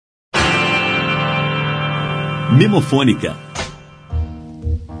Memofônica.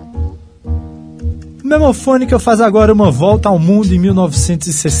 Memofônica faz agora uma volta ao mundo em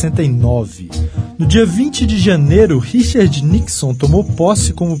 1969. No dia 20 de janeiro, Richard Nixon tomou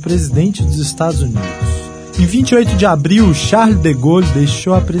posse como presidente dos Estados Unidos. Em 28 de abril, Charles de Gaulle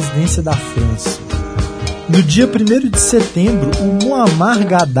deixou a presidência da França. No dia 1º de setembro, o Muammar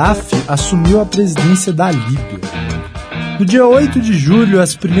Gaddafi assumiu a presidência da Líbia. No dia 8 de julho,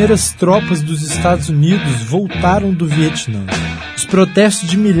 as primeiras tropas dos Estados Unidos voltaram do Vietnã. Os protestos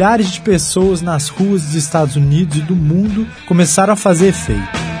de milhares de pessoas nas ruas dos Estados Unidos e do mundo começaram a fazer efeito.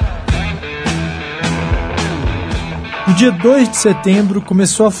 No dia 2 de setembro,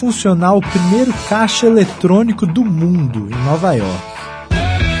 começou a funcionar o primeiro caixa eletrônico do mundo, em Nova York.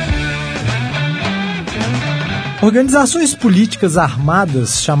 Organizações políticas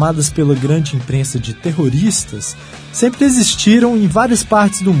armadas, chamadas pela grande imprensa de terroristas, sempre existiram em várias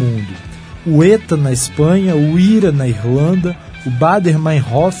partes do mundo. O ETA na Espanha, o IRA na Irlanda, o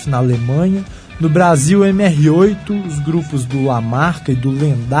Baader-Meinhof na Alemanha, no Brasil o MR8, os grupos do Lamarca e do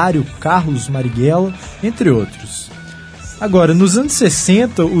lendário Carlos Marighella, entre outros. Agora, nos anos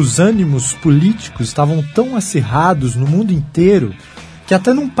 60, os ânimos políticos estavam tão acirrados no mundo inteiro que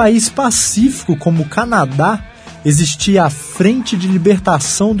até num país pacífico como o Canadá existia a Frente de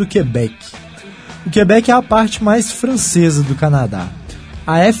Libertação do Quebec. O Quebec é a parte mais francesa do Canadá.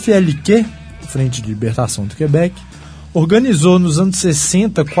 A FLQ, Frente de Libertação do Quebec, organizou nos anos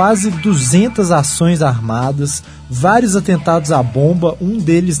 60 quase 200 ações armadas, vários atentados à bomba, um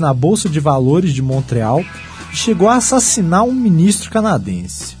deles na Bolsa de Valores de Montreal, e chegou a assassinar um ministro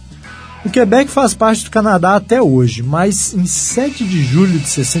canadense. O Quebec faz parte do Canadá até hoje, mas em 7 de julho de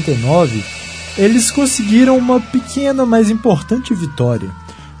 69, eles conseguiram uma pequena, mas importante vitória.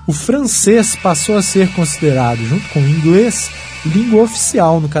 O francês passou a ser considerado, junto com o inglês, língua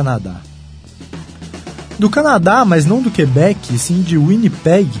oficial no Canadá. Do Canadá, mas não do Quebec, sim de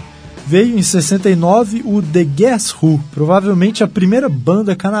Winnipeg, veio em 69 o The Guess Who, provavelmente a primeira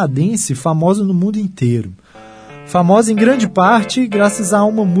banda canadense famosa no mundo inteiro. Famosa em grande parte graças a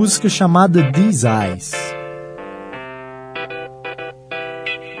uma música chamada These Eyes.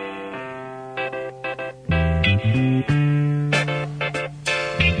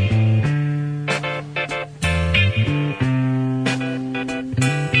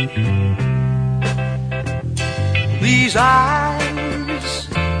 These eyes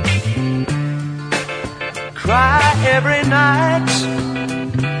cry every night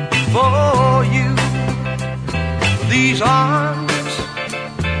for you. These arms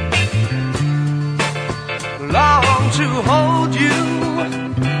long to hold you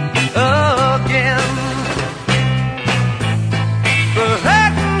again. The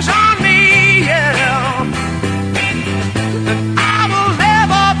curtains on me, yeah, and I will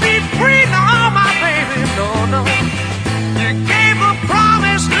never be free, no, my baby, no, no. You gave a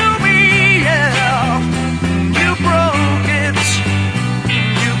promise to me, yeah, you broke it,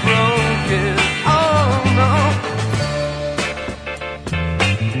 oh no.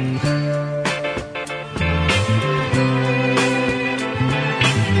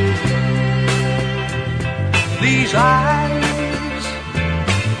 These eyes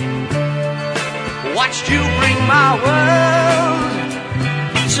watched you bring my world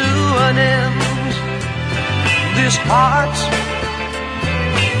to an end. This heart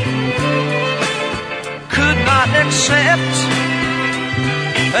could not accept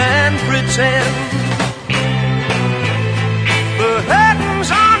and pretend. The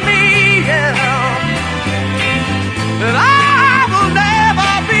curtains on me, yeah, and I will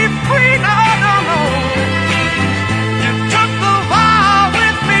never be free, no, no, no. You took the vow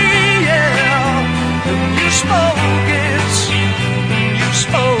with me, yeah, and you spoke it,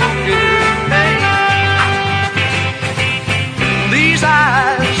 hey. These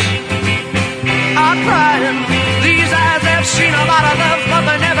eyes are crying. These eyes have seen a lot of love, but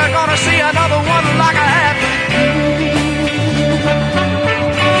they're never gonna see another one like I have with you.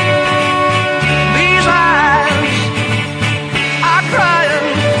 These eyes are crying.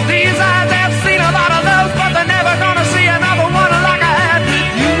 These eyes have seen a lot of love, but they're never gonna see another one like I had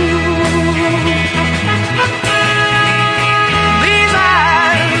with you. These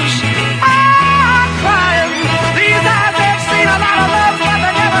eyes are crying. These eyes have seen a lot of love, but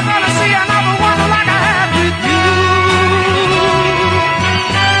they're never gonna see another one like I had with you.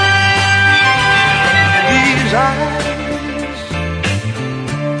 These eyes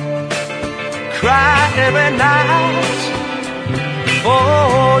cry every night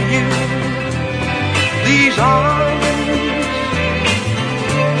for you.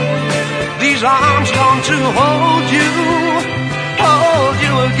 These arms long to hold you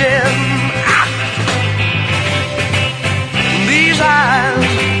again.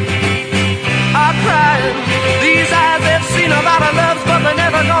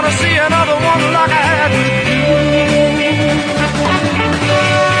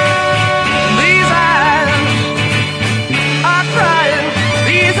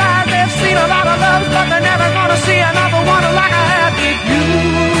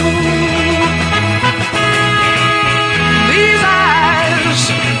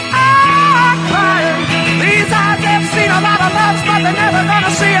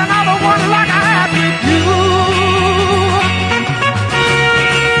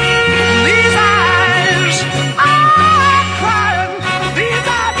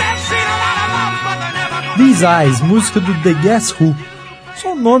 These Eyes, música do The Guess Who.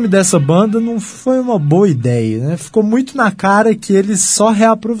 Só o nome dessa banda não foi uma boa ideia, né? Ficou muito na cara que eles só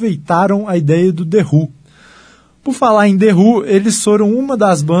reaproveitaram a ideia do The Who. Por falar em The Who, eles foram uma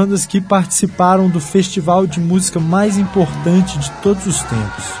das bandas que participaram do festival de música mais importante de todos os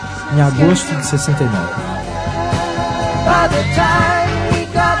tempos, em agosto de 69. By the time we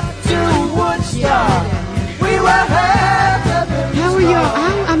got to Woodstock, we were half of the How are you?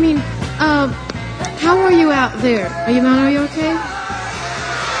 How are you out there? Are you okay?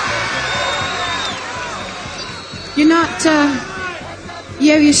 You're not,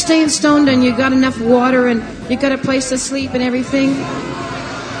 yeah, you're staying stoned and you got enough water and you got a place to sleep and everything?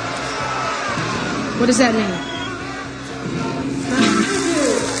 What does that mean?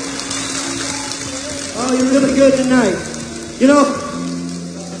 Oh, you're really good tonight. You know,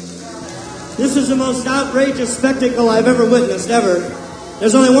 this is the most outrageous spectacle I've ever witnessed, ever.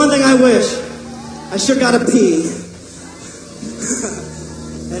 There's only one thing I wish. I sure gotta pee.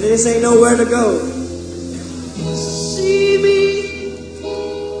 And this ain't nowhere to go. See me,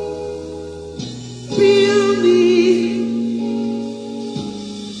 feel me,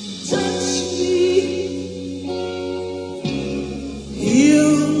 touch me,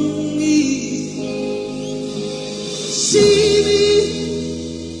 heal me. See me,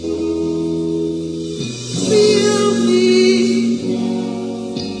 feel me,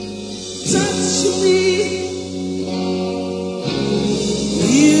 touch me,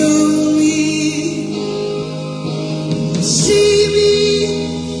 heal me. See me,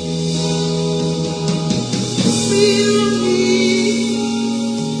 feel me,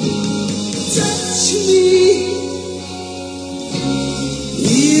 touch me,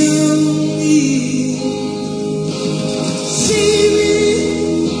 heal me. See me,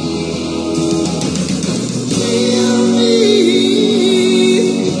 feel me,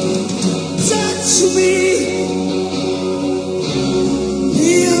 touch me,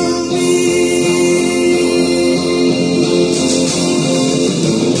 heal me.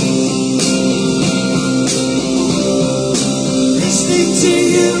 Listening to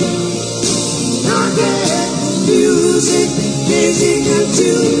you, rocket music, gazing at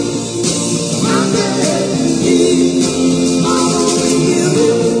you, rocket me, following you,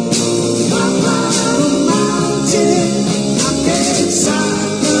 up a mountain, I can't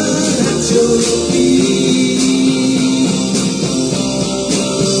silent at your feet.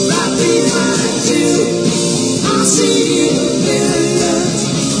 Right behind you, I see the millions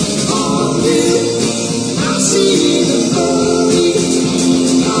of you. I see the glory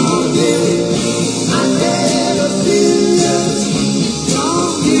of you. I get a billion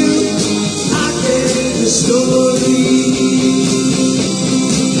of you. I get the story.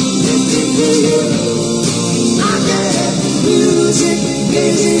 Listening to you, I get music,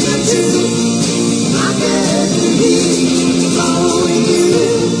 gazing at you. I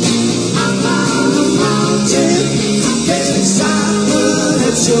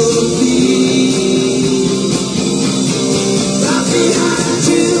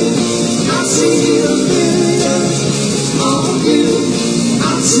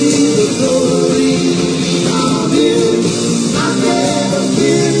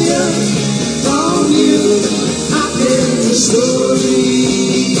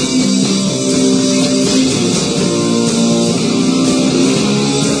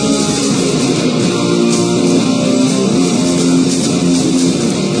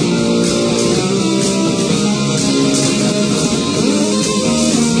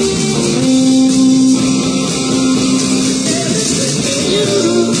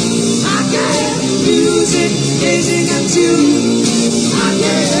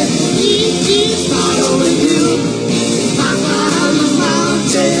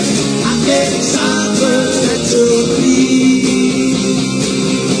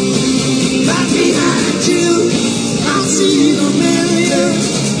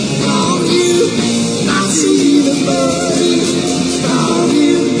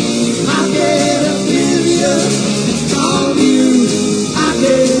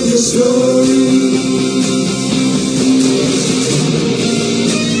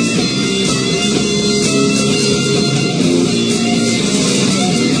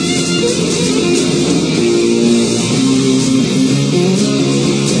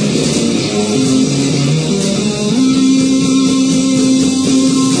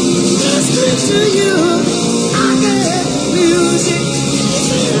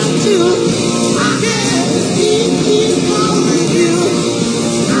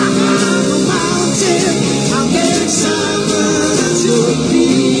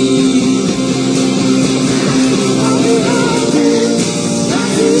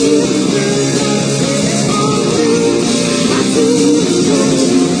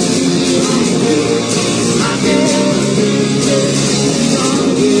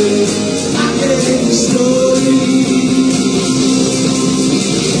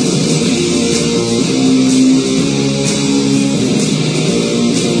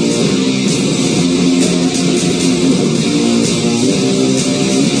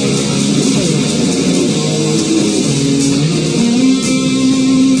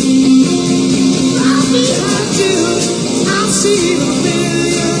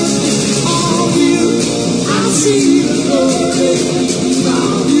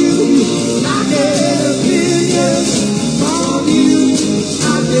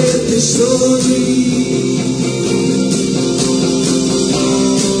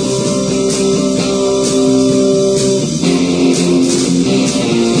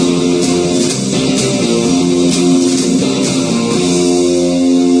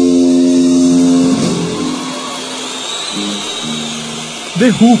The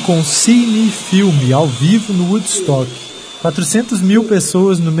Who com See Me Filme ao vivo no Woodstock. 400 mil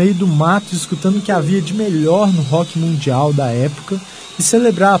pessoas no meio do mato escutando o que havia de melhor no rock mundial da época e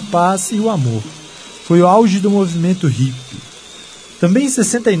celebrar a paz e o amor. Foi o auge do movimento hippie. Também em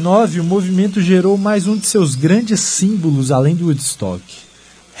 69 o movimento gerou mais um de seus grandes símbolos além do Woodstock,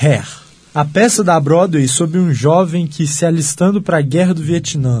 Hair. A peça da Broadway sobre um jovem que, se alistando para a Guerra do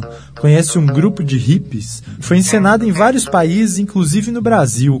Vietnã, conhece um grupo de hippies, foi encenada em vários países, inclusive no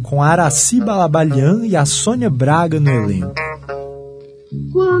Brasil, com a Aracy Balabalian e a Sônia Braga no elenco.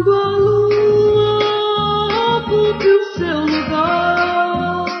 Quando a lua ocupe o seu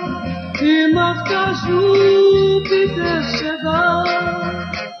lugar e marca Júpiter chegar,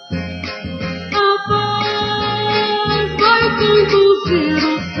 a paz vai conduzir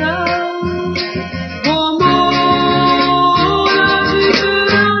o céu.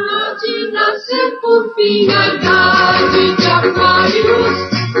 Por fim, a idade de Aquários,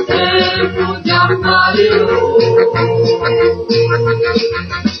 tempo de Aquários.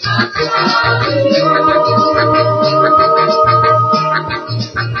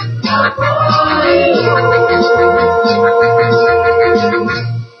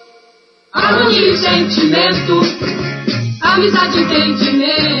 Harmonia e sentimento, amizade e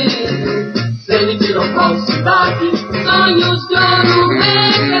entendimento, semitirou falsidade, sonhos de ouro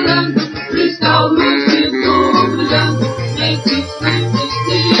revelando. Cristal lúcido brilhando entre espíritos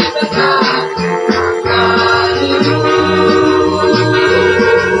de liberdade.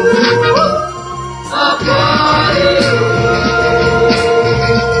 Aquário.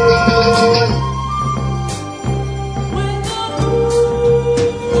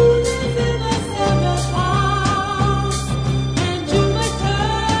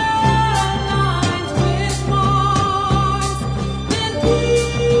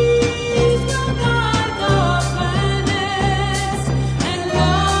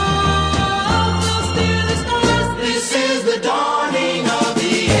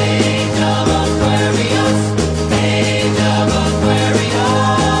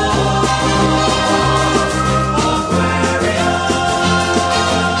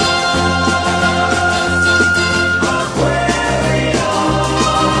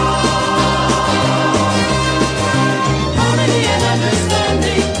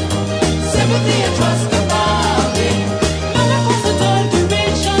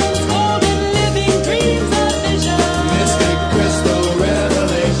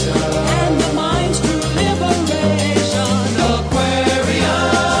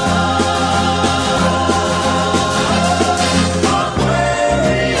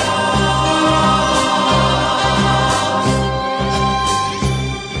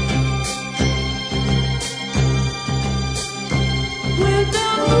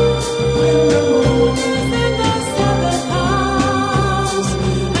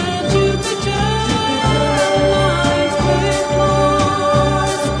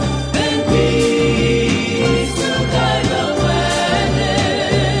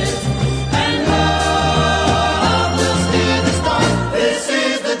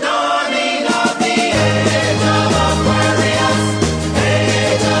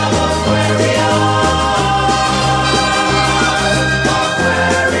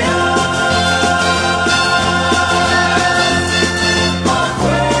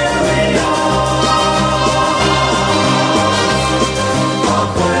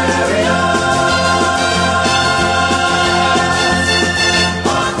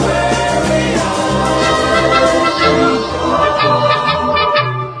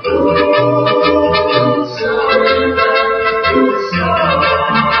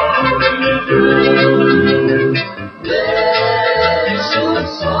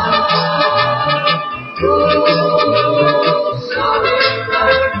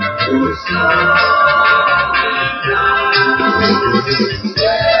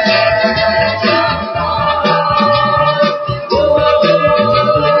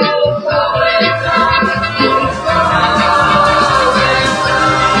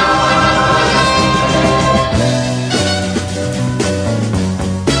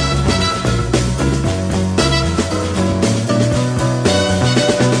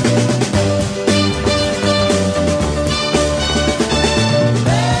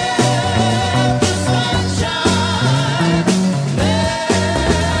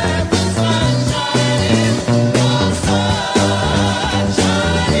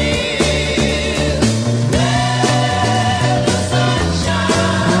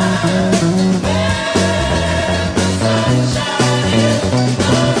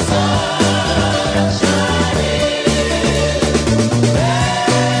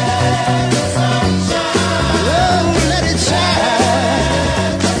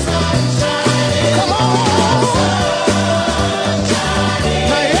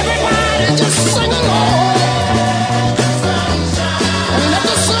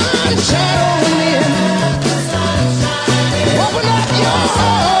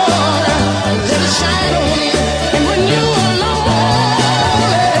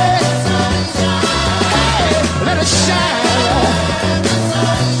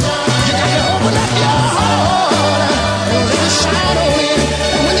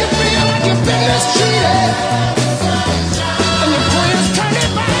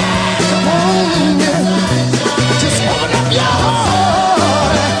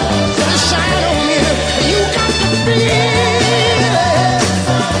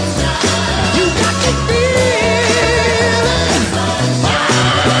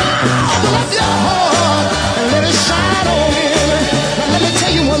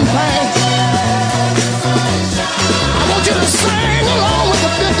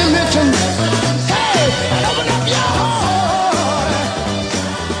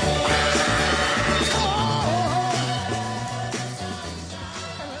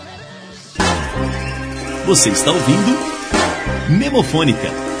 Você está ouvindo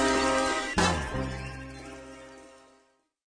Memofônica.